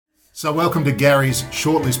So welcome to Gary's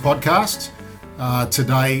Shortlist podcast.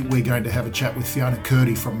 Today we're going to have a chat with Fiona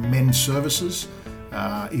Curdy from Men's Services.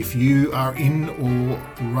 If you are in or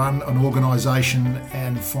run an organisation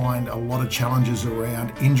and find a lot of challenges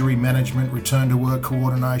around injury management, return to work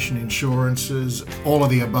coordination, insurances, all of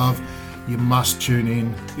the above, you must tune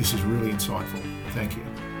in. This is really insightful. Thank you.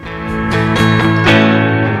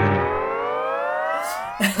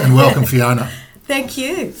 And welcome, Fiona. Thank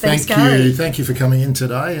you. Thanks, Gary. Thank you for coming in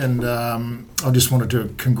today. And I just wanted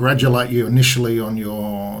to congratulate you initially on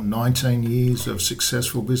your 19 years of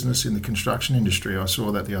successful business in the construction industry. I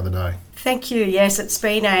saw that the other day. Thank you. Yes, it's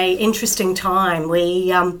been an interesting time.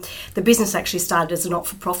 The business actually started as a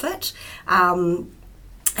not-for-profit.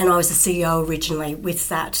 And I was the CEO originally with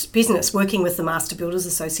that business, working with the Master Builders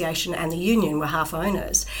Association and the union were half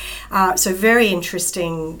owners. So very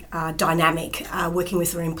interesting dynamic working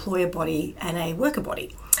with an employer body and a worker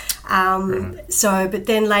body. But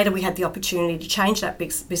then later we had the opportunity to change that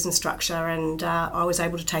business structure, and I was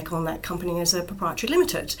able to take on that company as a proprietary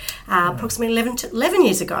limited approximately 11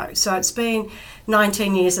 years ago. So it's been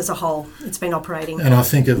 19 years as a whole. It's been operating. And I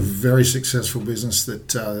think a very successful business that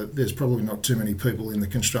there's probably not too many people in the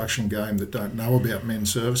construction game that don't know about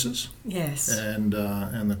Men's Services. Yes. And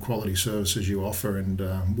the quality services you offer, and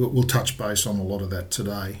we'll touch base on a lot of that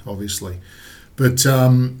today, obviously. But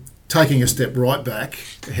taking a step right back,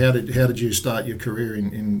 how did you start your career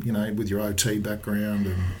in with your OT background?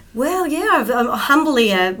 Well, yeah,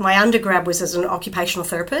 humbly, my undergrad was as an occupational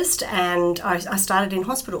therapist, and I started in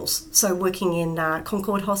hospitals. So working in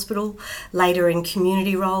Concord Hospital, later in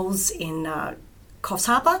community roles in Coffs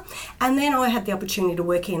Harbour, and then I had the opportunity to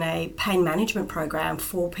work in a pain management program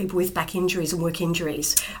for people with back injuries and work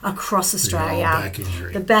injuries across Australia.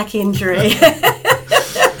 The back injury.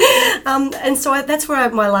 And so that's where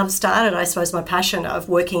my love started, I suppose, my passion of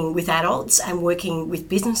working with adults and working with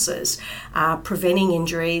businesses, preventing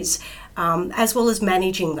injuries, as well as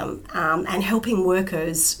managing them and helping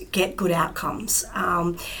workers get good outcomes.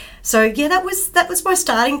 That was my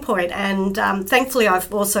starting point, and thankfully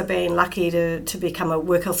I've also been lucky to become a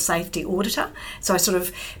work health safety auditor. So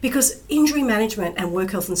because injury management and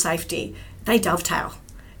work health and safety, they dovetail.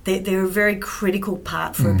 They're a very critical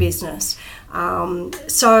part for a business.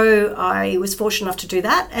 So I was fortunate enough to do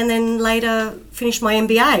that, and then later finished my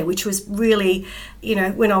MBA, which was really,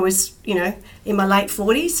 when I was, in my late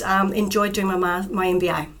 40s, enjoyed doing my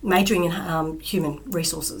MBA, majoring in human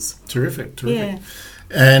resources. Terrific. Yeah.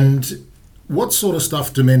 And what sort of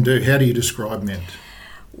stuff do men do? How do you describe men?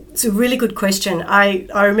 It's a really good question. I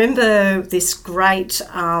remember this great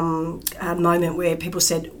moment where people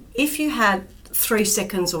said, if you had 3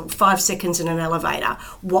 seconds or 5 seconds in an elevator,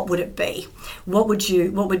 what would it be? What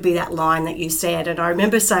would be that line that you said? And I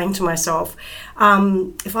remember saying to myself,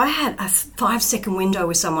 if I had a 5-second window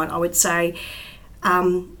with someone, I would say,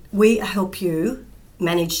 we help you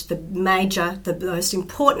manage the most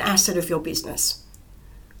important asset of your business,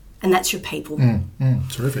 and that's your people.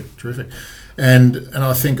 Terrific. And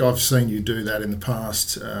I think I've seen you do that in the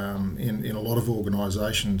past in a lot of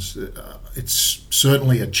organisations. It's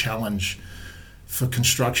certainly a challenge for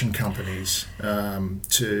construction companies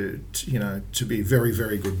to be very,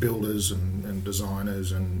 very good builders and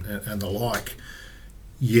designers and the like,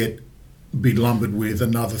 yet be lumbered with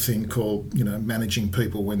another thing called managing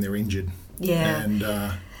people when they're injured. Yeah. And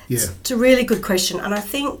It's a really good question, and I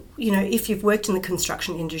think if you've worked in the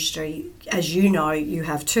construction industry, as you know, you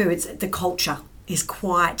have too. It's the culture is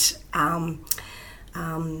quite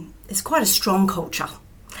it's quite a strong culture.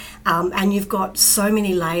 And you've got so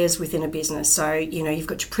many layers within a business. So, you've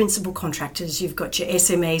got your principal contractors, you've got your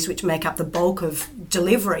SMEs, which make up the bulk of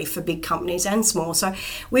delivery for big companies and small. So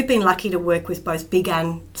we've been lucky to work with both big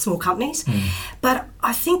and small companies. But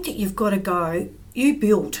I think that you've got to go, you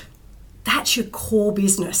build. That's your core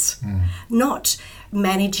business, not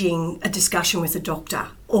managing a discussion with a doctor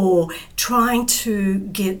or trying to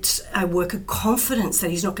get a worker confidence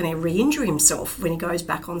that he's not going to re-injure himself when he goes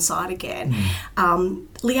back on site again.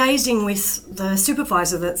 Liaising with the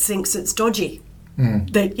supervisor that thinks it's dodgy,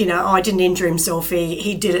 that, I didn't injure himself,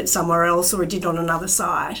 he did it somewhere else or he did on another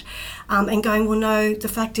site. And going, well, no, the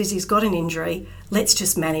fact is he's got an injury, let's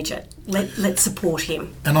just manage it. Let's support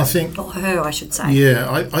him. And I think... Or her, I should say. Yeah,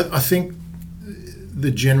 I think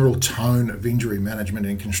the general tone of injury management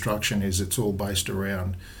in construction is it's all based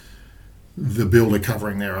around the builder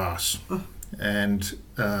covering their ass. And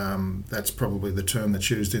that's probably the term that's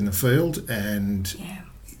used in the field. And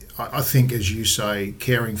I think, as you say,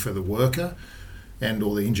 caring for the worker and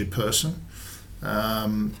or the injured person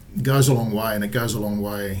goes a long way, and it goes a long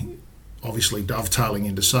way obviously dovetailing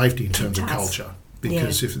into safety in terms of culture.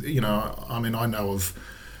 Because if I know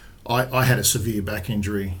I had a severe back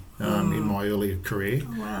injury in my earlier career.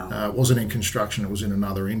 Oh, wow. It wasn't in construction, it was in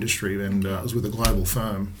another industry, and it was with a global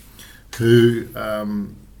firm who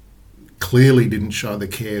clearly didn't show the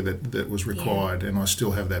care that was required, and I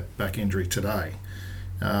still have that back injury today.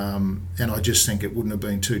 And I just think it wouldn't have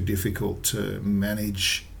been too difficult to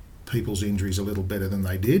manage people's injuries a little better than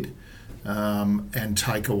they did, and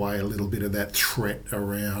take away a little bit of that threat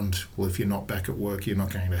around, well, if you're not back at work, you're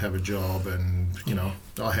not going to have a job. And,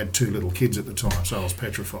 I had 2 little kids at the time, so I was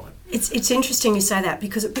petrified. It's interesting you say that,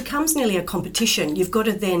 because it becomes nearly a competition. You've got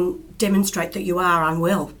to then demonstrate that you are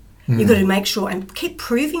unwell. You've got to make sure and keep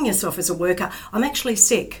proving yourself as a worker. I'm actually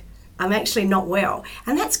sick. I'm actually not well.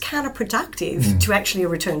 And that's counterproductive to actually a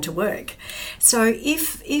return to work. So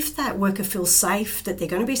if that worker feels safe, that they're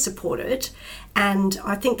going to be supported, and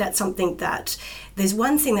I think that's something that there's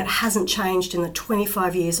one thing that hasn't changed in the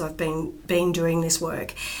 25 years I've been doing this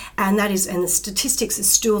work, and that is, and the statistics are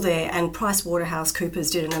still there, and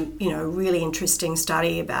PricewaterhouseCoopers did a really interesting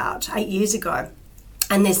study about 8 years ago.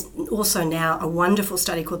 And there's also now a wonderful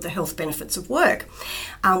study called The Health Benefits of Work,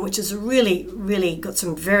 which has really, really got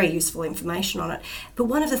some very useful information on it. But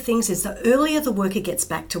one of the things is the earlier the worker gets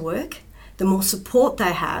back to work, the more support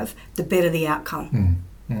they have, the better the outcome.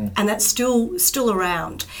 And that's still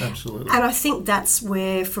around. Absolutely. And I think that's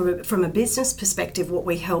where, from a business perspective, what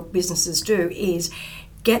we help businesses do is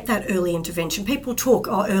get that early intervention. People talk,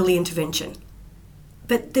 early intervention,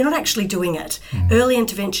 but they're not actually doing it. Early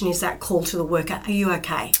intervention is that call to the worker, are you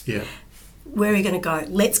okay? Yeah. Where are you going to go?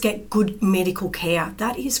 Let's get good medical care.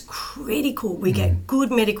 That is critical. We get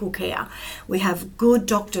good medical care. We have good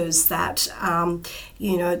doctors that,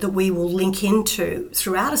 that we will link into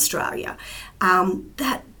throughout Australia.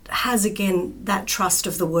 That has, again, that trust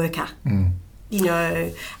of the worker, and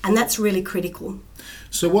that's really critical.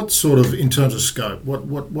 So what sort of, in terms of scope,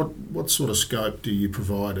 what sort of scope do you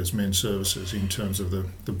provide as Men's Services in terms of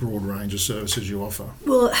the broad range of services you offer?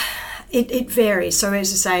 Well, it varies. So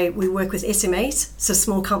as I say, we work with SMEs, so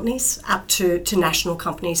small companies, up to national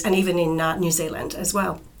companies, and even in New Zealand as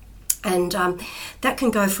well. And that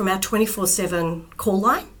can go from our 24/7 call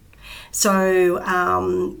line,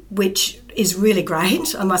 so which is really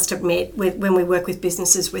great, I must admit. When we work with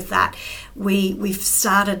businesses with that, we've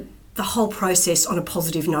started the whole process on a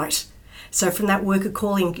positive note. So from that worker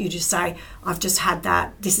calling, you just say, I've just had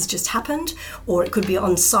that, this has just happened. Or it could be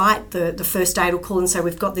on site, the first aid will call and say,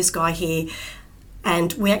 we've got this guy here,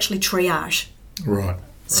 and we actually triage. Right.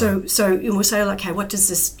 So we'll say, okay, what does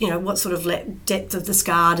this, what sort of depth of the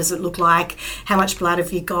scar does it look like? How much blood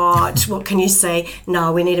have you got? What can you see?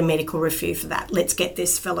 No, we need a medical review for that. Let's get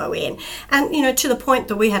this fellow in. And, to the point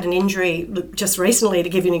that we had an injury just recently, to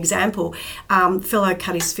give you an example, fellow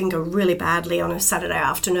cut his finger really badly on a Saturday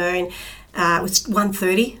afternoon. It was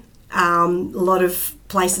 1:30. A lot of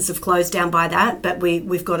places have closed down by that, but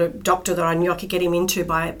we've got a doctor that I knew I could get him into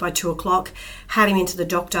by 2 o'clock, had him into the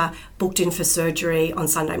doctor, booked in for surgery on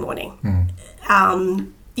Sunday morning.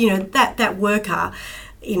 That worker,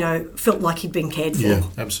 felt like he'd been cared for. Yeah,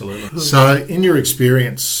 absolutely. So in your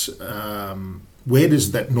experience, where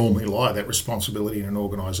does that normally lie, that responsibility in an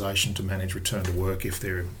organisation to manage return to work,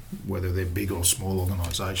 whether they're big or small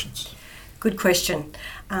organisations? Good question.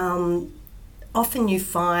 Often you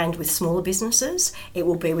find with smaller businesses, it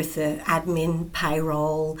will be with the admin,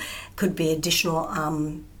 payroll, could be additional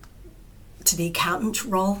to the accountant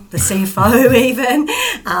role, the CFO even,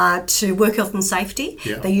 to work health and safety.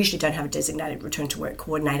 Yeah. They usually don't have a designated return to work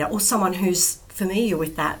coordinator or someone who's familiar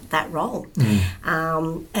with that role.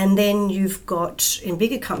 And then you've got, in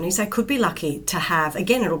bigger companies, they could be lucky to have,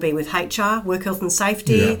 again, it'll be with HR, work health and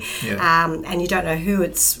safety, and you don't know who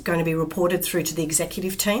it's going to be reported through to the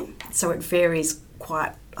executive team, so it varies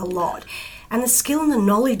quite a lot. And the skill and the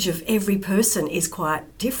knowledge of every person is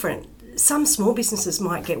quite different. Some small businesses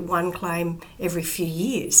might get one claim every few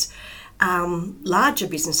years. Larger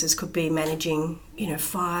businesses could be managing,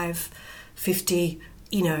 5, 50,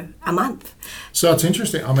 a month. So it's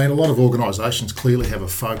interesting. I mean, a lot of organisations clearly have a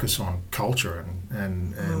focus on culture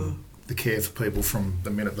and the care for people from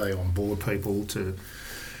the minute they onboard people to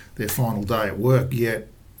their final day at work. Yet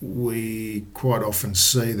we quite often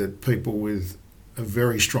see that people with a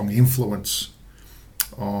very strong influence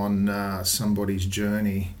on somebody's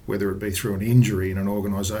journey, whether it be through an injury in an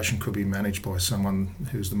organisation, could be managed by someone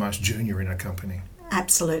who's the most junior in a company.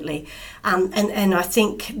 Absolutely. And I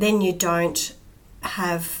think then you don't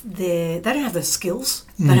they don't have the skills,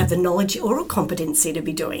 they don't have the knowledge or a competency to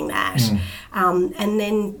be doing that. And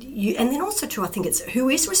then also too, I think it's who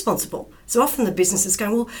is responsible. So often the business is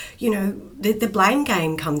going, well, the blame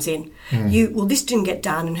game comes in. Well, this didn't get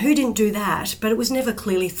done, and who didn't do that? But it was never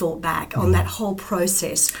clearly thought back on that whole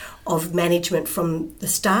process of management from the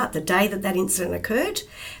start, the day that incident occurred,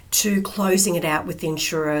 to closing it out with the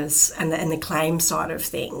insurers and the claim side of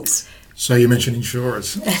things. So you mentioned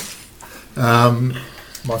insurers.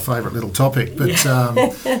 My favourite little topic. But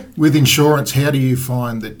with insurance, how do you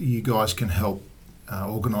find that you guys can help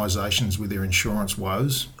organisations with their insurance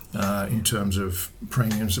woes in terms of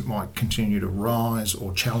premiums that might continue to rise,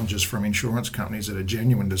 or challenges from insurance companies that are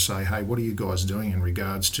genuine to say, hey, what are you guys doing in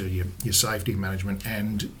regards to your safety management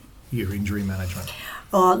and your injury management?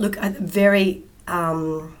 Oh, look,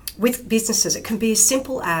 with businesses, it can be as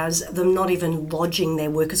simple as them not even lodging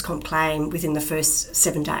their workers' comp claim within the first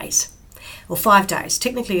 7 days or 5 days.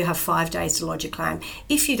 Technically, you have 5 days to lodge a claim.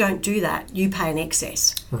 If you don't do that, you pay an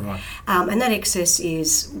excess. Right. And that excess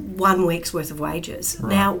is 1 week's worth of wages. Right.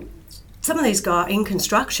 Now, some of these guys in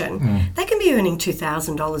construction, they can be earning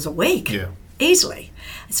 $2,000 a week. Yeah. Easily.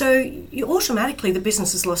 So you automatically, the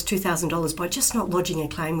business has lost $2,000 by just not lodging a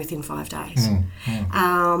claim within 5 days.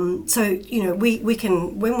 So, we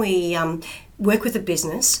can, when we work with a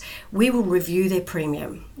business, we will review their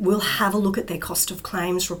premium. We'll have a look at their cost of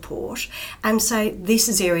claims report and say, this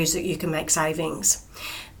is areas that you can make savings.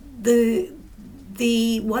 As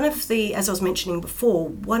I was mentioning before,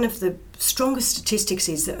 one of the strongest statistics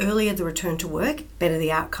is the earlier the return to work, better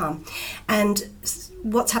the outcome. And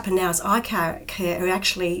what's happened now is iCare are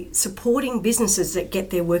actually supporting businesses that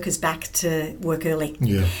get their workers back to work early.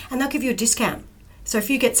 Yeah. And they'll give you a discount. So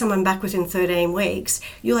if you get someone back within 13 weeks,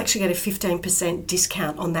 you'll actually get a 15%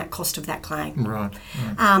 discount on that cost of that claim. Right.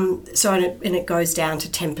 And it goes down to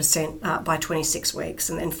 10% by 26 weeks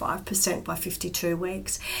and then 5% by 52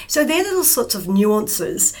 weeks. So they're little sorts of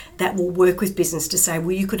nuances that will work with business to say,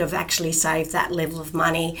 well, you could have actually saved that level of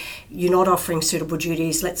money. You're not offering suitable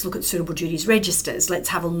duties. Let's look at suitable duties registers. Let's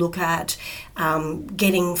have a look at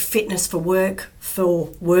getting fitness for work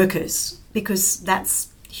for workers, because that's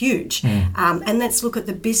huge. And let's look at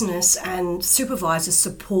the business and supervisors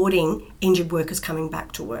supporting injured workers coming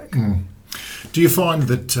back to work. Do you find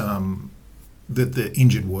that that the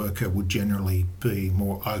injured worker would generally be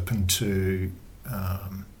more open to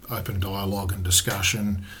open dialogue and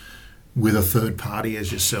discussion with a third party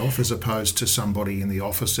as yourself, as opposed to somebody in the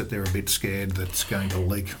office that they're a bit scared that's going to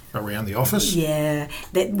leak around the office? Yeah,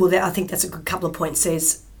 I think that's a good couple of points.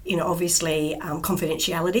 There's, obviously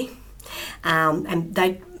confidentiality. And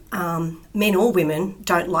they, men or women,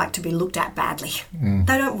 don't like to be looked at badly.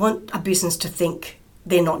 They don't want a business to think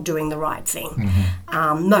they're not doing the right thing.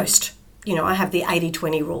 Most, I have the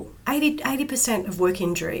 80-20 rule. 80% of work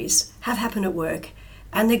injuries have happened at work,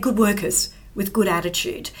 and they're good workers with good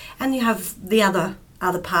attitude. And you have the other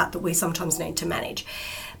part that we sometimes need to manage.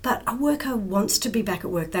 But a worker wants to be back at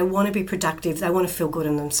work. They want to be productive. They want to feel good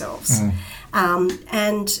in themselves.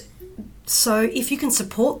 And so if you can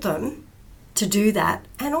support them to do that,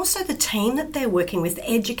 and also the team that they're working with,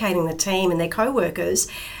 educating the team and their co-workers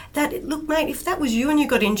that, look, mate, if that was you and you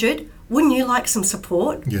got injured, wouldn't you like some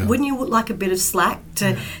support? Yeah. Wouldn't you like a bit of slack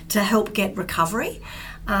to help get recovery?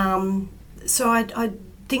 So I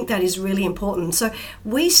think that is really important. So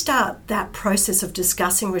we start that process of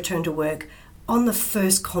discussing return to work on the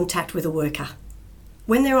first contact with a worker.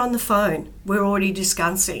 When they're on the phone, we're already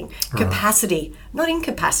discussing capacity, not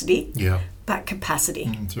incapacity, but capacity.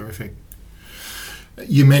 Terrific.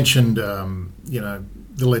 You mentioned, the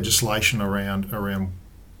legislation around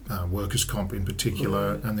workers' comp in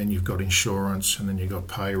particular, and then you've got insurance, and then you've got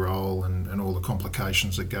payroll, and all the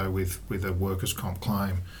complications that go with a workers' comp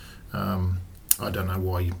claim. I don't know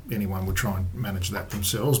why anyone would try and manage that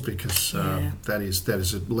themselves, because that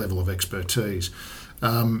is a level of expertise.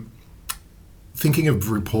 Thinking of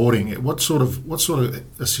reporting, what sort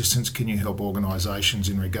of assistance can you help organisations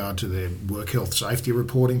in regard to their work health safety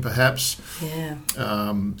reporting, perhaps? Yeah.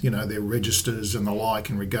 Their registers and the like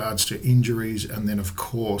in regards to injuries, and then of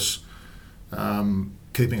course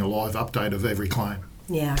keeping a live update of every claim.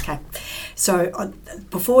 Yeah, okay. So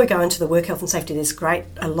before we go into the work health and safety, there's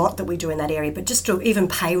a lot that we do in that area, but just to even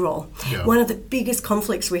payroll. Yeah. One of the biggest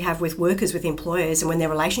conflicts we have with workers, with employers, and when their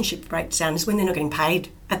relationship breaks down is when they're not getting paid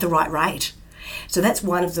at the right rate. So that's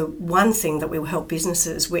one thing that we will help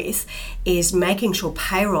businesses with, is making sure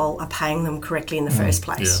payroll are paying them correctly in the first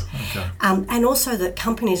place. Yeah, okay. And also that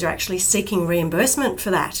companies are actually seeking reimbursement for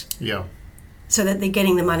that. Yeah. so that they're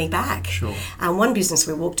getting the money back. Sure. One business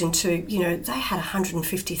we walked into, they had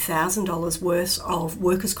 $150,000 worth of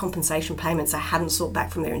workers' compensation payments they hadn't sought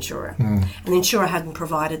back from their insurer, and the insurer hadn't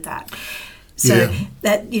provided that. So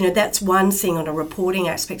that's one thing on a reporting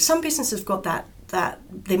aspect. Some businesses have got that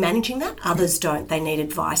they're managing that, others don't. They need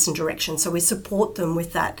advice and direction, so we support them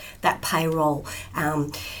with that payroll.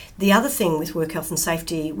 The other thing with work health and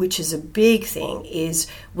safety, which is a big thing, is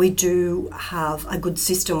we do have a good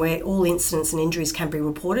system where all incidents and injuries can be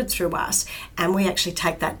reported through us, and we actually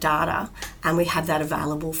take that data and we have that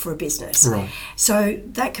available for a business. Right. So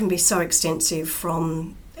that can be so extensive,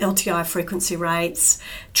 from LTI frequency rates,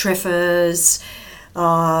 TREFRs,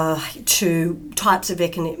 to types of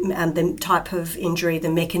the type of injury,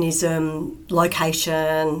 the mechanism,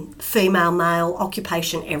 location, female, male,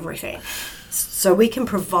 occupation, everything. So we can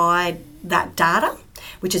provide that data,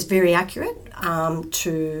 which is very accurate,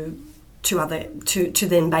 to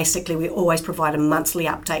then basically we always provide a monthly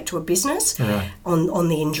update to a business on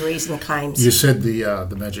the injuries and the claims. You said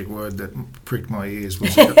the magic word that pricked my ears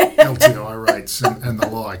was LTI rates and the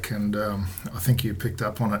like, and I think you picked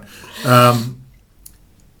up on it.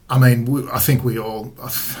 I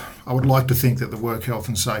would like to think that the work health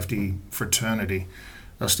and safety fraternity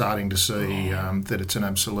are starting to see that it's an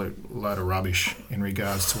absolute load of rubbish in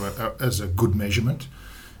regards to as a good measurement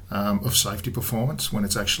of safety performance, when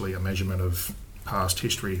it's actually a measurement of past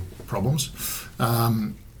history problems.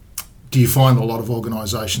 Do you find a lot of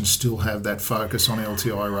organisations still have that focus on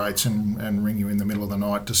LTI rates and ring you in the middle of the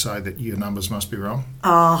night to say that your numbers must be wrong?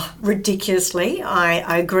 Oh, ridiculously.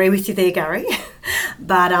 I agree with you there, Gary.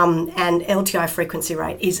 But and LTI frequency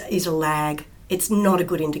rate is a lag. It's not a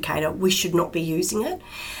good indicator. We should not be using it.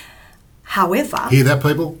 However... Hear that,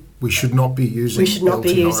 people? We should not be using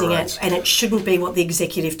LTI rates. And it shouldn't be what the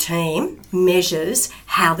executive team measures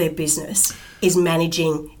how their business is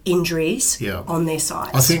managing injuries on their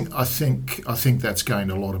sites. I think that's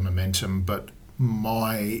gained a lot of momentum, but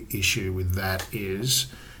my issue with that is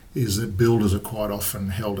that builders are quite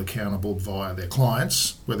often held accountable via their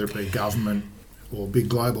clients, whether it be government or big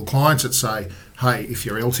global clients that say, hey, if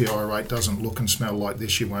your LTI rate doesn't look and smell like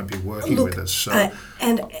this, you won't be working with us. So.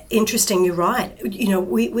 And interesting, you're right.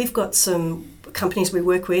 We've got some companies we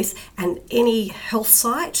work with, and any health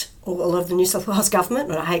site, or a lot of the New South Wales government,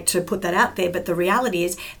 and I hate to put that out there, but the reality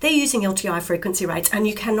is they're using LTI frequency rates, and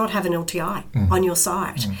you cannot have an LTI on your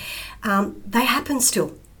site. They happen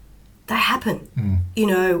still. They happen.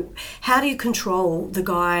 How do you control the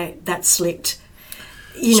guy that slipped?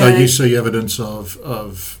 So you see evidence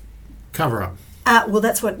of cover-up? Well,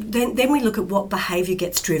 that's what. Then we look at what behaviour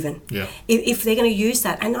gets driven. Yeah. If they're going to use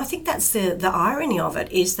that, and I think that's the irony of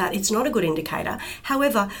it, is that it's not a good indicator.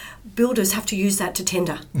 However, builders have to use that to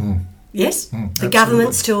tender. Yes, the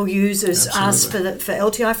government still uses us for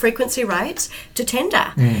LTI frequency rates to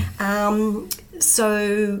tender.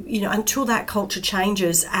 So, until that culture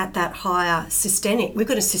changes at that higher we've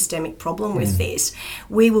got a systemic problem with this.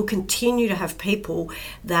 We will continue to have people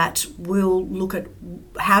that will look at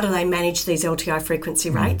how do they manage these LTI frequency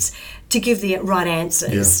rates to give the right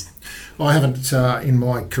answers. Yeah. I haven't, in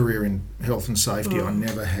my career in health and safety, I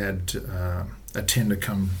never had a tender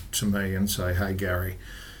come to me and say, hey, Gary,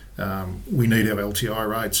 we need our LTI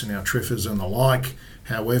rates and our TRIFRs and the like.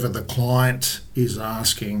 However, the client is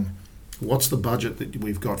asking, what's the budget that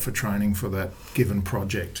we've got for training for that given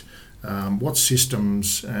project? What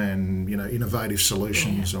systems and innovative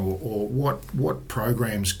solutions or what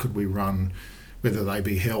programs could we run, whether they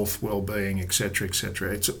be health, well-being, etc.,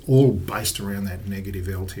 etc. It's all based around that negative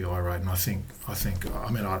LTI rate, and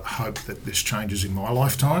I hope that this changes in my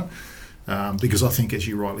lifetime, because I think, as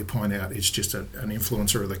you rightly point out, it's just an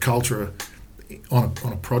influencer of the culture on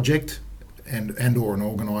a project and or an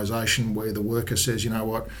organisation where the worker says, you know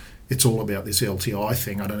what, it's all about this LTI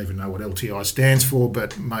thing. I don't even know what LTI stands for,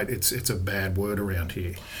 but mate, it's a bad word around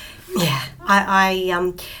here. Yeah,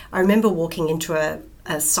 I remember walking into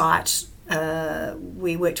a site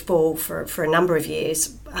we worked for a number of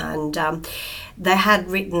years, and they had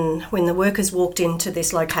written, when the workers walked into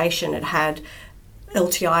this location, it had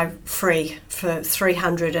LTI free for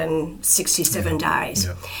 367 days.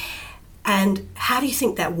 Yeah. And how do you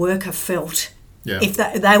think that worker felt? Yeah. If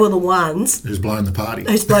they were the ones who's blown the party.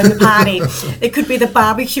 It could be the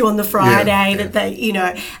barbecue on the Friday that they,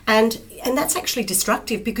 and that's actually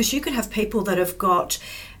destructive, because you could have people that have got,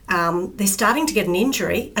 they're starting to get an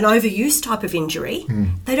injury, an overuse type of injury.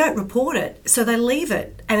 They don't report it, so they leave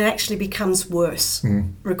it, and it actually becomes worse,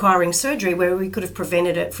 requiring surgery, where we could have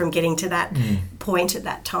prevented it from getting to that point at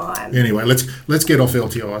that time. Anyway, let's get off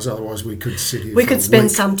LTIs, otherwise we could sit here. We could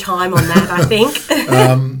spend some time on that, I think.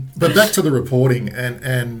 But back to the reporting,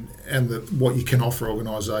 and what you can offer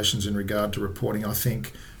organisations in regard to reporting, I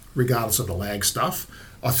think, regardless of the lag stuff,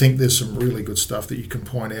 I think there's some really good stuff that you can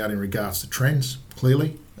point out in regards to trends,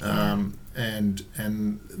 clearly. And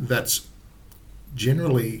that's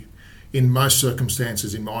generally, in most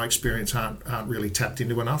circumstances, in my experience, aren't really tapped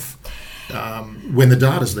into enough. When the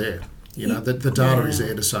data's there, the data is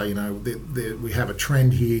there to say, we have a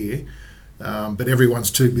trend here, but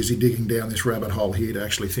everyone's too busy digging down this rabbit hole here to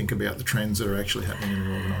actually think about the trends that are actually happening in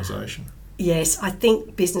an organisation. Yes, I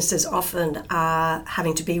think businesses often are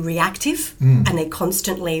having to be reactive and they're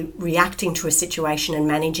constantly reacting to a situation and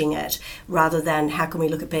managing it rather than how can we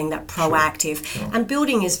look at being that proactive. Sure. And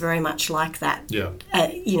building is very much like that. Yeah.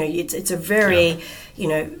 It's a very,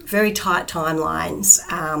 very tight timelines,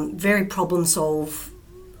 very problem solve,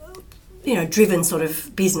 driven sort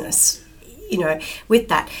of business. With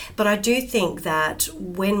that. But I do think that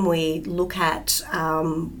when we look at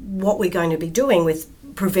what we're going to be doing with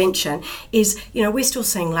prevention is, we're still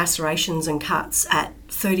seeing lacerations and cuts at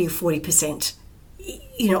 30 or 40%,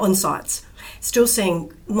 on sites. Still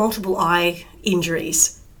seeing multiple eye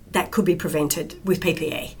injuries that could be prevented with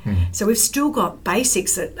PPE. So we've still got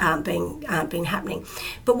basics that aren't been happening.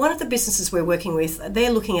 But one of the businesses we're working with,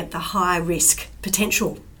 they're looking at the high risk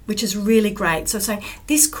potential, which is really great. So saying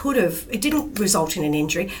it didn't result in an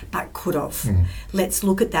injury, but could have. Let's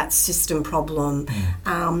look at that system problem.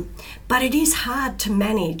 But it is hard to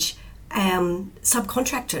manage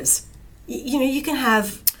subcontractors. You can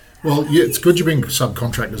have... Well, yeah, it's good you bring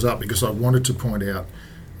subcontractors up because I wanted to point out,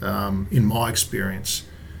 in my experience,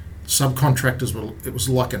 subcontractors, it was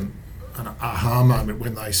like an aha moment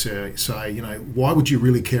when they say, why would you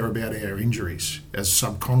really care about our injuries as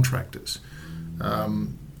subcontractors?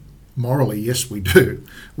 Morally, yes, we do.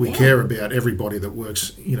 We care about everybody that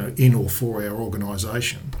works, in or for our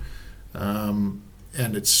organisation, and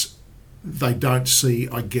they don't see.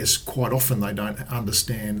 I guess quite often they don't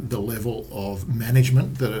understand the level of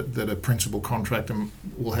management that a principal contractor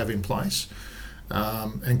will have in place,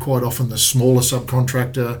 and quite often the smaller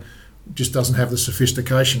subcontractor just doesn't have the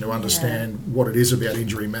sophistication to understand what it is about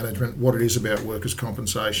injury management, what it is about workers'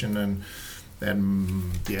 compensation,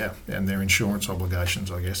 and their insurance obligations,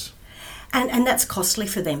 I guess. And that's costly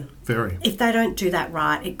for them. Very. If they don't do that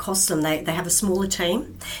right, it costs them. They have a smaller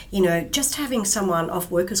team. Just having someone off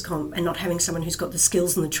workers' comp and not having someone who's got the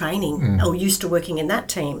skills and the training or used to working in that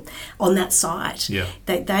team on that site,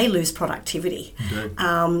 they lose productivity.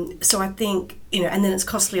 Indeed. So I think, and then it's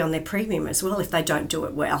costly on their premium as well if they don't do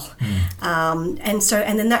it well. And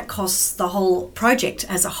then that costs the whole project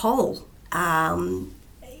as a whole.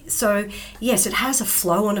 So, yes, it has a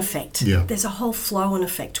flow-on effect. Yeah. There's a whole flow-on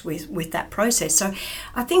effect with that process. So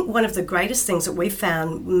I think one of the greatest things that we've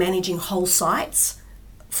found managing whole sites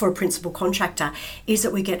for a principal contractor is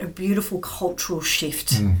that we get a beautiful cultural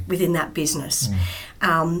shift within that business.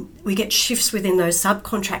 We get shifts within those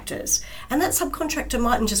subcontractors. And that subcontractor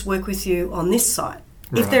mightn't just work with you on this site.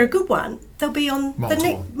 Right. If they're a good one, they'll be on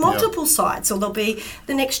multiple sites, or they'll be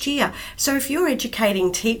the next year. So if you're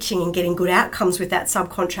educating, teaching and getting good outcomes with that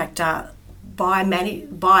subcontractor by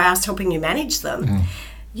us helping you manage them,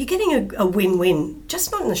 you're getting a win-win,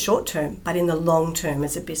 just not in the short term, but in the long term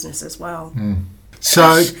as a business as well.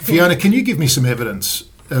 So, Fiona, can you give me some evidence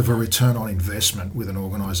of a return on investment with an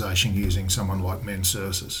organisation using someone like Men's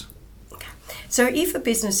Services? So if a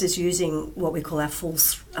business is using what we call a full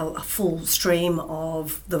stream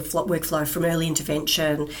of the workflow from early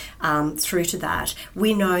intervention through to that,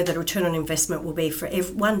 we know that a return on investment will be for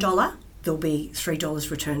every $1, there'll be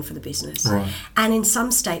 $3 return for the business. Right. And in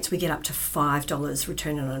some states we get up to $5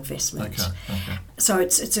 return on investment. Okay. So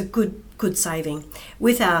it's a good saving.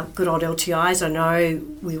 With our good old LTIs, I know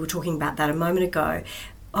we were talking about that a moment ago,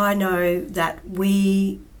 I know that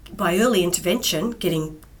we, by early intervention,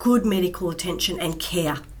 getting good medical attention and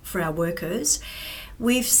care for our workers,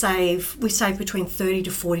 we save between 30 to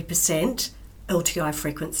 40%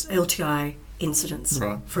 LTI incidents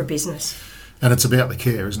for a business. And it's about the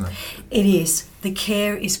care, isn't it? It is. The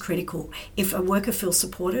care is critical. If a worker feels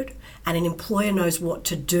supported and an employer knows what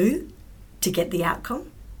to do to get the outcome,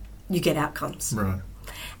 you get outcomes. Right.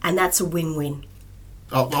 And that's a win-win.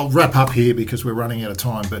 I'll wrap up here because we're running out of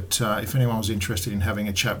time, but if anyone was interested in having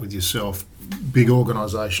a chat with yourself, big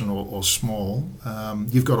organisation or small,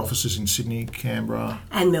 you've got offices in Sydney, Canberra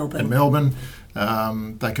and Melbourne.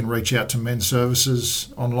 They can reach out to Men's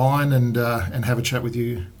Services online and have a chat with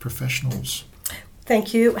you professionals.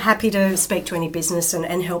 Thank you. Happy to speak to any business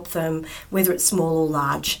and help them, whether it's small or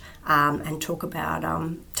large, and talk about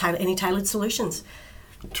any tailored solutions.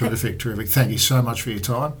 Terrific. Thank you so much for your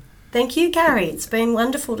time. Thank you, Gary. It's been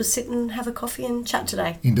wonderful to sit and have a coffee and chat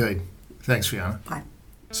today. Indeed. Thanks, Fiona. Bye.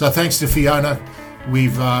 So thanks to Fiona.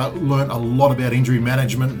 We've learnt a lot about injury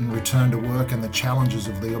management and return to work and the challenges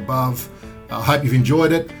of the above. I hope you've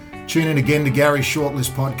enjoyed it. Tune in again to Gary's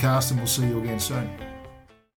Shortlist podcast, and we'll see you again soon.